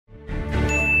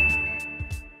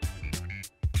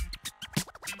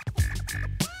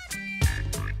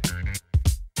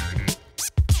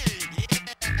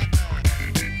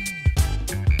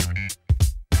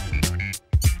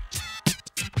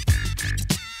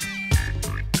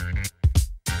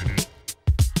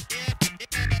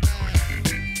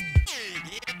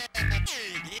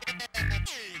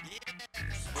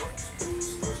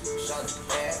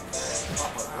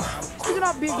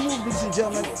big move, ladies and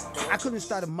gentlemen. I couldn't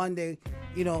start a Monday,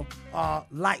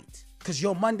 light, because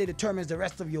your Monday determines the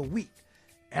rest of your week.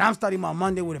 And I'm starting my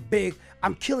Monday with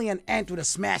I'm killing an ant with a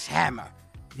smash hammer.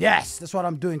 Yes, that's what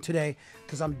I'm doing today,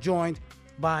 because I'm joined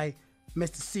by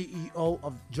Mr. CEO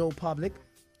of Tbo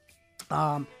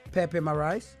Touch, Pepe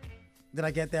Marais. Did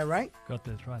I get that right? Got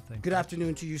that right, thank you. Good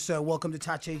afternoon to you, sir. Welcome to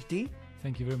Touch HD.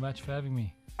 Thank you very much for having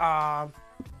me. I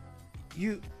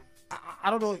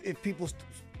don't know if people,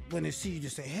 when they see you,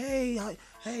 just say, hey,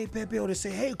 Pepe, or they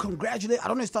say, hey, congratulations. I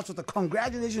don't know if it starts with a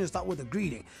congratulations or start with a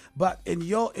greeting. But in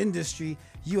your industry,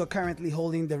 you are currently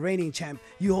holding the reigning champ.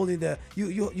 You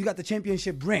got the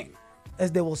championship ring,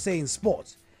 as they will say in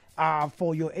sports,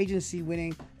 for your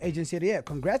winning agency of the year.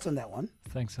 Congrats on that one.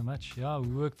 Thanks so much. Yeah, we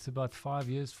worked about 5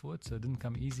 years for it, so it didn't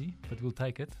come easy, but we'll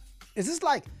take it. Is this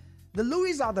like, the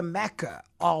Louis are the mecca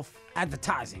of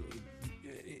advertising,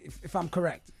 if I'm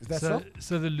correct? Is that so?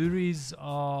 So the Luries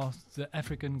are the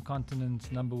African continent's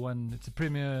 #1. It's a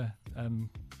premier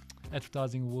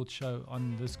advertising award show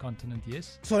on this continent,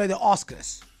 yes. So they're the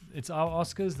Oscars. It's our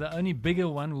Oscars. The only bigger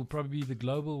one will probably be the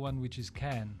global one, which is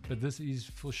Cannes. But this is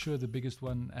for sure the biggest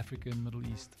one, Africa and Middle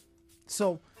East.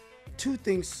 So, two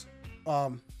things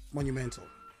monumental.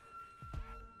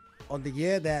 On the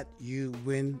year that you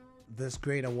win this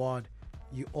great award,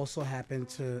 you also happen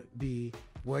to be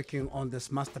working on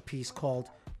this masterpiece called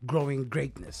Growing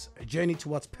Greatness, a journey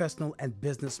towards personal and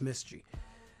business mystery.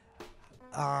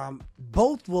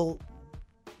 Both will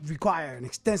require an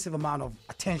extensive amount of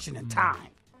attention and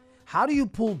time. How do you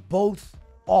pull both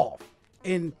off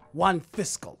in one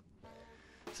fiscal?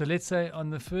 So let's say on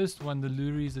the first one, the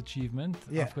Lurie's achievement,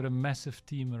 yeah. I've got a massive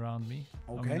team around me.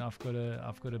 Okay. I mean, I've got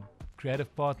a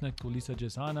creative partner called Lisa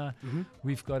Jesana. Mm-hmm.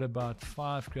 We've got about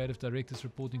 5 creative directors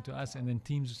reporting to us, and then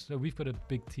teams. So we've got a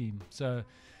big team. So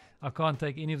I can't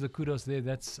take any of the kudos there.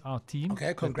 That's our team.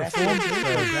 Okay, congrats to your team.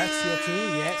 Congrats to your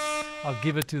team, yes. I'll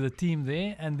give it to the team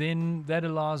there, and then that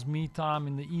allows me time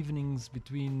in the evenings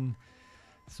between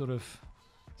sort of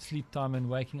sleep time and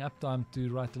waking up time to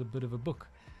write a bit of a book,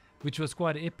 which was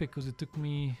quite epic because it took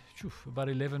me about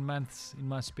 11 months in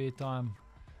my spare time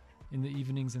in the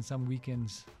evenings and some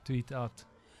weekends to eat out.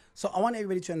 So I want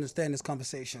everybody to understand this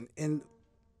conversation in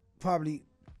probably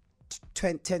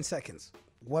 10 seconds.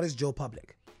 What is Tbo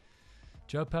Touch?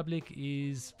 Tbo Touch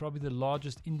is probably the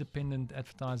largest independent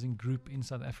advertising group in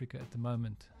South Africa at the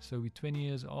moment. So we're 20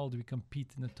 years old. We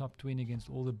compete in the top 20 against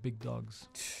all the big dogs.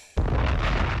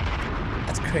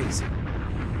 That's crazy.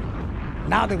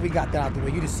 Now that we got that out the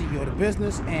way, you're the CEO of the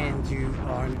business, and you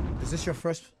are. Is this your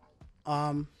first?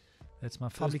 That's my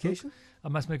first publication. Book. I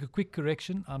must make a quick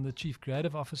correction. I'm the chief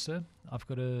creative officer. I've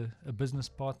got a business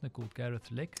partner called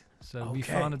Gareth Leck. So we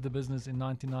founded the business in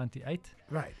 1998.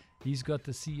 Right. He's got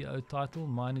the CEO title.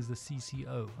 Mine is the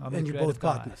CCO. And you're both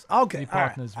partners. Okay. We're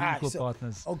partners. We're equal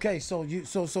partners. Okay. So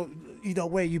either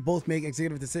way, you both make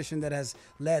executive decision that has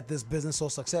led this business so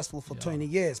successful for 20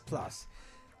 years plus.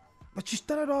 But you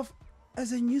started off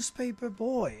as a newspaper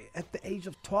boy at the age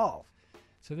of 12.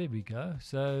 So there we go.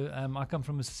 So I come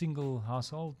from a single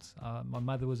household. My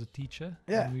mother was a teacher.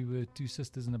 Yeah. And we were 2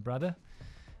 sisters and a brother.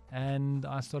 And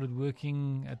I started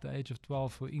working at the age of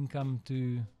 12 for income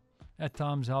to, at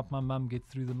times, help my mum get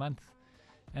through the month.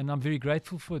 And I'm very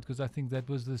grateful for it because I think that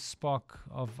was the spark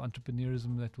of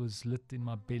entrepreneurism that was lit in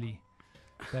my belly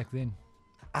back then.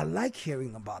 I like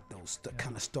hearing about those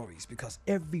kind of stories because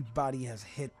everybody has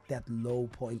hit that low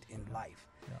point in life.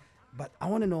 Yeah. But I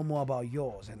want to know more about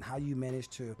yours and how you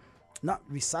managed to not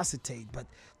resuscitate, but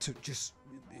to just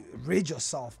rid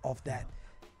yourself of that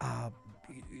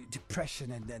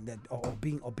depression or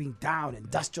being down and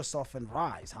dust yourself and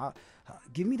rise.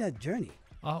 Give me that journey.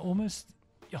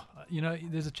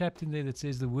 There's a chapter in there that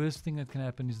says the worst thing that can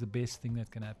happen is the best thing that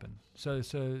can happen.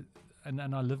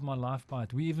 And I live my life by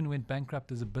it. We even went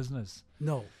bankrupt as a business.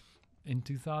 No. In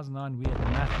 2009, we had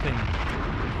nothing.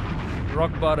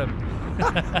 Rock bottom.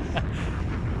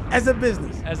 As a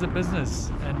business? As a business.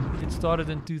 And it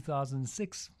started in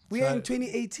 2006. We are in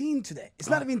 2018 today. It's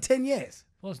not even 10 years.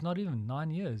 Well, it's not even 9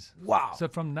 years. Wow. So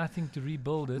from nothing to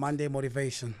rebuild it. Monday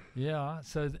motivation. Yeah.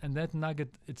 So, and that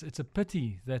nugget, it's a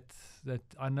pity that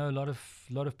I know a lot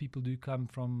of people do come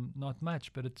from not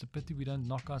much, but it's a pity we don't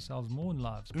knock ourselves more in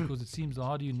lives because it seems the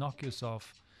harder you knock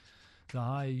yourself, the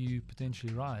higher you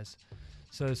potentially rise.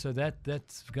 So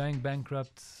that's going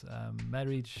bankrupt,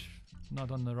 marriage not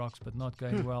on the rocks, but not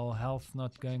going well, health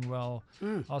not going well,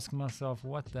 asking myself,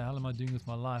 what the hell am I doing with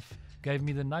my life? Gave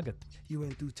me the nugget. You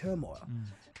went through turmoil.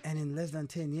 And in less than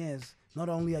 10 years, not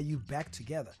only are you back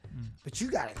together, but you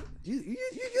got it.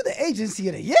 You're the agency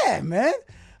of the year, man.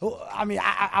 I mean,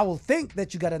 I will think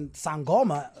that you got a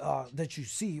sangoma that you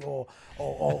see, or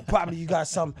probably you got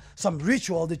some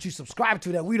ritual that you subscribe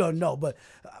to that we don't know. But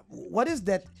what is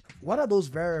that? What are those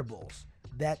variables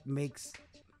that makes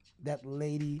that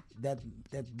lady, that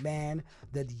man,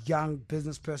 that young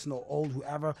business person or old,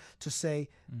 whoever, to say,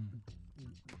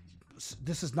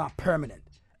 this is not permanent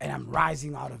and I'm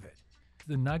rising out of it?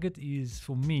 The nugget is,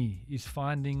 for me, is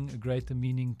finding a greater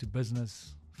meaning to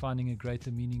business, finding a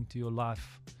greater meaning to your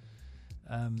life,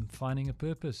 finding a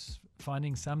purpose,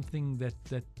 finding something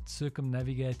that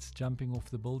circumnavigates jumping off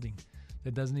the building,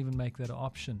 that doesn't even make that an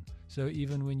option. So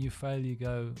even when you fail, you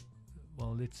go,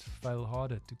 well, let's fail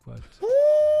harder, to quote.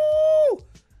 Woo!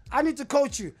 I need to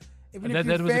coach you.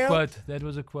 That was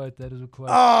a quote. That was a quote.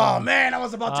 Oh, man, I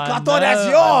was about to. I thought that's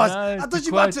yours. I thought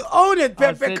you were about to own it,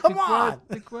 Pepe. Come on.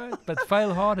 But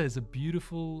fail harder is a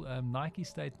beautiful Nike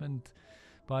statement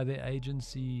by their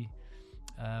agency.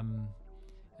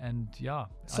 And yeah,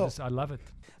 So, I love it.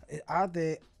 Are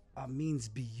there means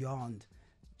beyond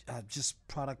just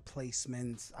product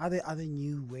placements? Are there other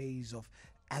new ways of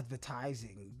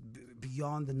advertising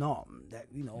beyond the norm that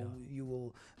you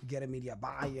will get a media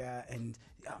buyer and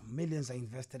millions are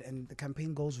invested and the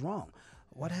campaign goes wrong?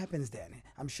 What happens then?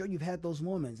 I'm sure you've had those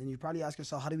moments and you probably ask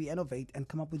yourself, how do we innovate and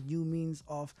come up with new means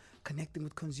of connecting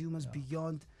with consumers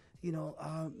beyond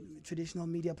traditional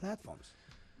media platforms?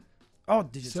 Oh,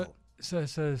 digital. So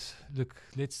look,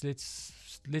 let's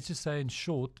just say in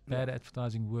short, bad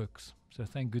advertising works. So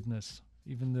thank goodness.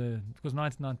 Because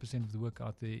 99% of the work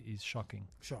out there is shocking.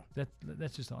 Sure.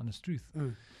 That's just the honest truth.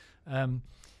 And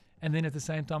then at the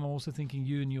same time, I'm also thinking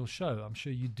you and your show. I'm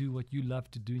sure you do what you love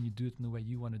to do and you do it in the way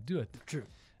you want to do it. True.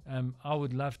 I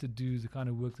would love to do the kind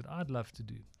of work that I'd love to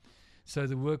do. So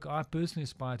the work I personally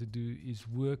aspire to do is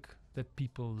work that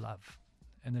people love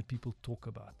and that people talk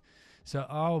about. So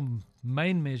our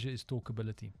main measure is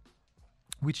talkability,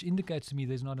 which indicates to me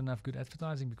there's not enough good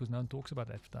advertising because no one talks about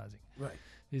advertising. Right.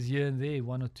 There's here and there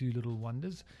one or two little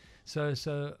wonders.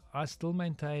 So I still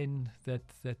maintain that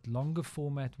longer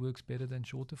format works better than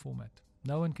shorter format.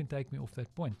 No one can take me off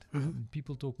that point.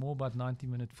 People talk more about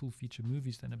 90-minute full feature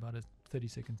movies than about a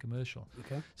 30-second commercial.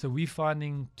 Okay. So we're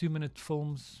finding 2-minute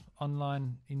films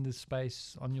online in the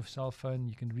space on your cell phone.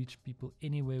 You can reach people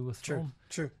anywhere with film.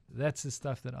 True. That's the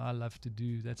stuff that I love to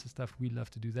do. That's the stuff we love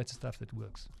to do. That's the stuff that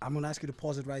works. I'm going to ask you to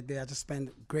pause it right there. I just spent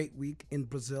a great week in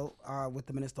Brazil with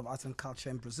the Minister of Arts and Culture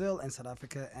in Brazil and South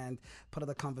Africa, and part of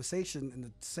the conversation in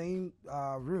the same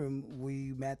room,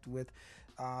 we met with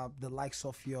the likes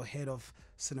of your head of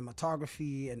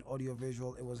cinematography and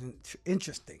audiovisual. It was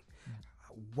interesting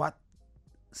what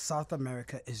South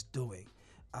America is doing,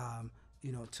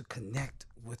 to connect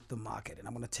with the market. And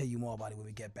I'm going to tell you more about it when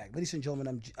we get back. Ladies and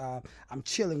gentlemen, I'm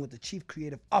chilling with the Chief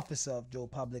Creative Officer of Tbo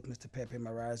Public, Mr. Pepe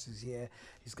Marais, is here.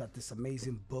 He's got this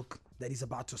amazing book that he's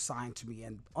about to sign to me.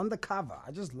 And on the cover,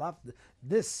 I just love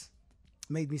this.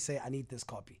 Made me say, I need this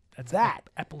copy. That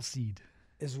Appleseed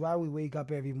is why we wake up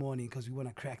every morning, because we want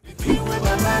to crack it.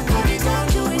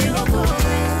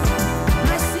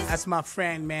 That's my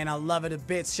friend, man. I love it a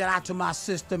bit. Shout out to my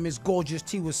sister, Miss Gorgeous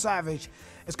Tbo Savage.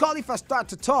 It's called If I Start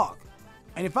to Talk.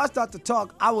 And if I start to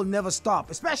talk, I will never stop,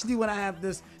 especially when I have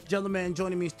this gentleman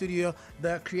joining me in studio,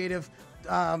 the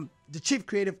Chief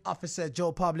Creative Officer at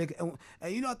Tbo Public. And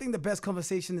I think the best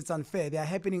conversation is unfair. They are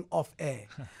happening off air,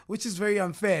 which is very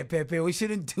unfair, Pepe. We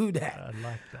shouldn't do that. I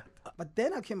like that. But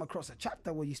then I came across a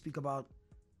chapter where you speak about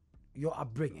your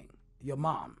upbringing, your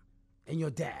mom and your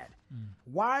dad.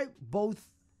 Why both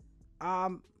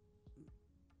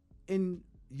in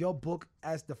your book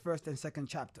as the first and second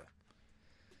chapter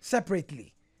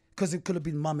separately? Because it could have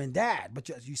been mom and dad, but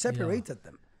you separated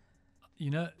them.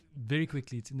 Very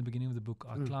quickly, it's in the beginning of the book.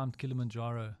 I climbed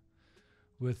Kilimanjaro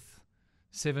with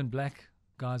 7 black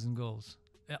guys and girls.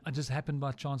 I just happened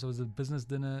by chance. I was at a business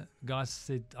dinner. Guys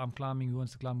said, I'm climbing. Who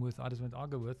wants to climb with? I just went, I'll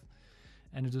go with.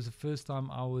 And it was the first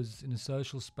time I was in a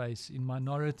social space in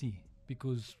minority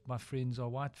because my friends are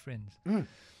white friends.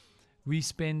 We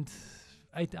spent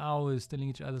 8 hours telling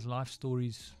each other's life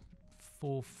stories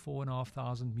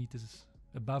 4,500 meters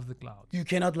above the clouds. You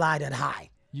cannot lie that high.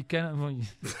 You can,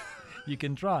 you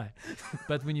can try.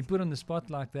 But when you put on the spot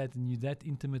like that and you're that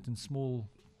intimate and small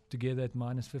together at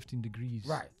minus 15 degrees.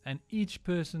 Right. And each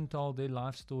person told their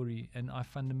life story, and I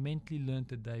fundamentally learned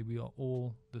today we are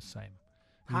all the same.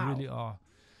 We How? really are.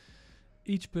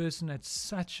 Each person had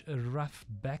such a rough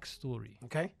backstory.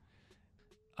 Okay.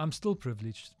 I'm still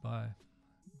privileged by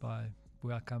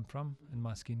where I come from and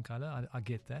my skin color. I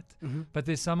get that. But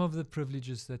there's some of the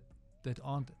privileges that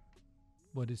aren't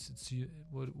what it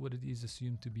is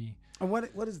assumed to be. And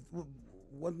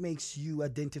what makes you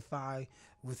identify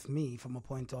with me from a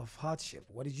point of hardship?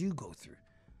 What did you go through?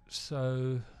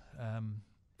 So,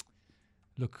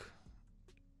 look,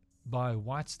 by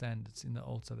white standards in the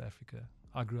old South Africa,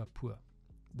 I grew up poor.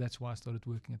 That's why I started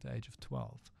working at the age of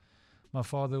 12. My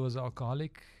father was an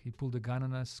alcoholic. He pulled a gun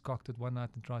on us, cocked it one night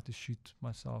and tried to shoot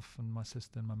myself and my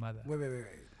sister and my mother. Wait.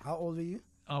 How old were you?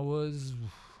 I was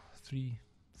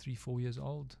 4 years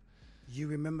old. You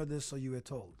remember this or you were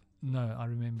told? No, I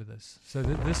remember this. So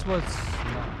this was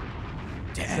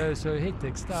Damn. so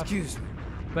hectic stuff. Excuse me.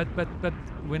 But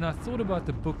when I thought about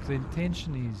the book, the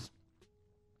intention is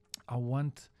I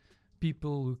want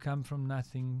people who come from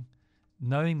nothing,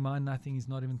 knowing my nothing is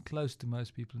not even close to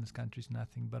most people in this country's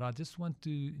nothing, but I just want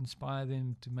to inspire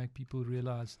them to make people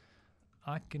realize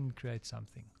I can create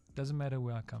something. Doesn't matter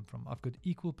where I come from. I've got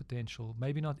equal potential,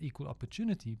 maybe not equal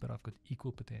opportunity, but I've got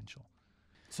equal potential.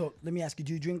 So let me ask you,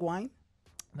 do you drink wine?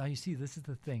 Now, you see, this is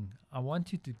the thing. I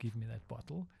want you to give me that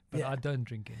bottle, but Yeah. I don't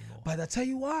drink anymore. But I'll tell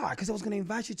you why, because I was going to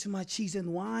invite you to my cheese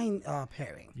and wine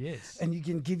pairing. Yes. And you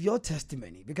can give your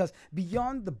testimony, because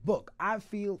beyond the book, I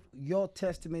feel your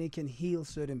testimony can heal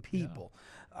certain people.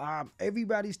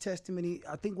 Everybody's testimony,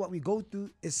 I think what we go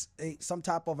through is some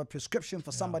type of a prescription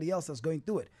for somebody else that's going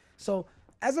through it. So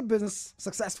as a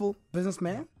successful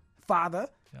businessman, father,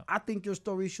 I think your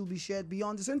story should be shared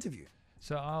beyond this interview.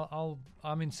 So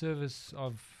I'm in service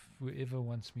of whoever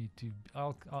wants me to.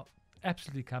 I'll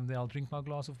absolutely come there. I'll drink my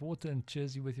glass of water and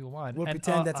cheers you with your wine. We'll and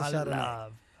pretend that's a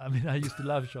Chardonnay. I mean, I used to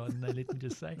love Chardonnay, let me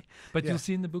just say. But you'll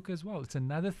see in the book as well. It's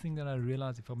another thing that I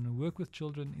realize if I'm going to work with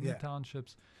children in the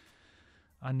townships,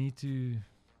 I need to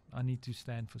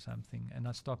stand for something. And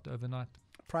I stopped overnight.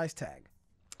 Price tag?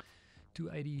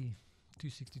 280,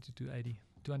 260 to 280,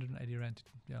 280 rand.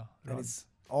 Yeah. And it's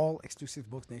all exclusive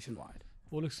books nationwide.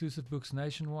 All exclusive books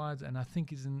nationwide, and I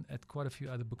think is at quite a few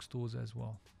other bookstores as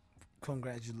well.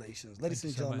 Congratulations. Ladies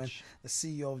and Thank you so gentlemen, much. the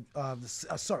CEO of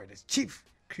the Chief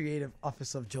Creative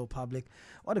Officer of Joe Public.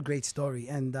 What a great story.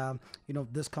 And,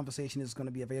 this conversation is going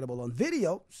to be available on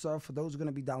video. So for those who are going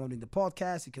to be downloading the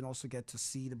podcast, you can also get to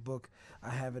see the book.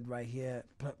 I have it right here.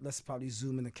 Let's probably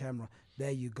zoom in the camera.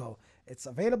 There you go. It's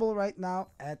available right now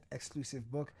at Exclusive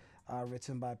Book,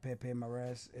 written by Pepe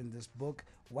Marais in this book.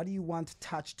 What do you want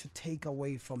Touch to take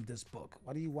away from this book?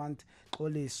 What do you want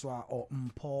Oleswa or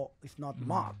Mpo, if not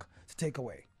Mark, to take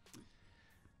away?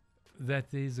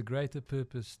 That there's a greater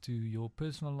purpose to your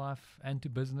personal life and to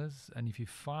business, and if you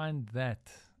find that,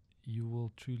 you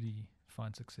will truly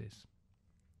find success.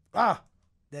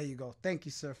 There you go. Thank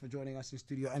you, sir, for joining us in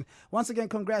studio. And once again,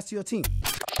 congrats to your team.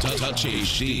 Touch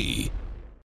HD.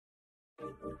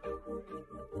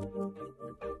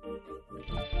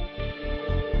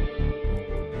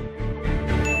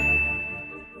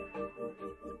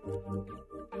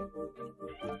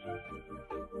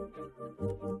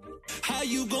 How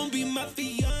you gonna be my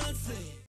fiance?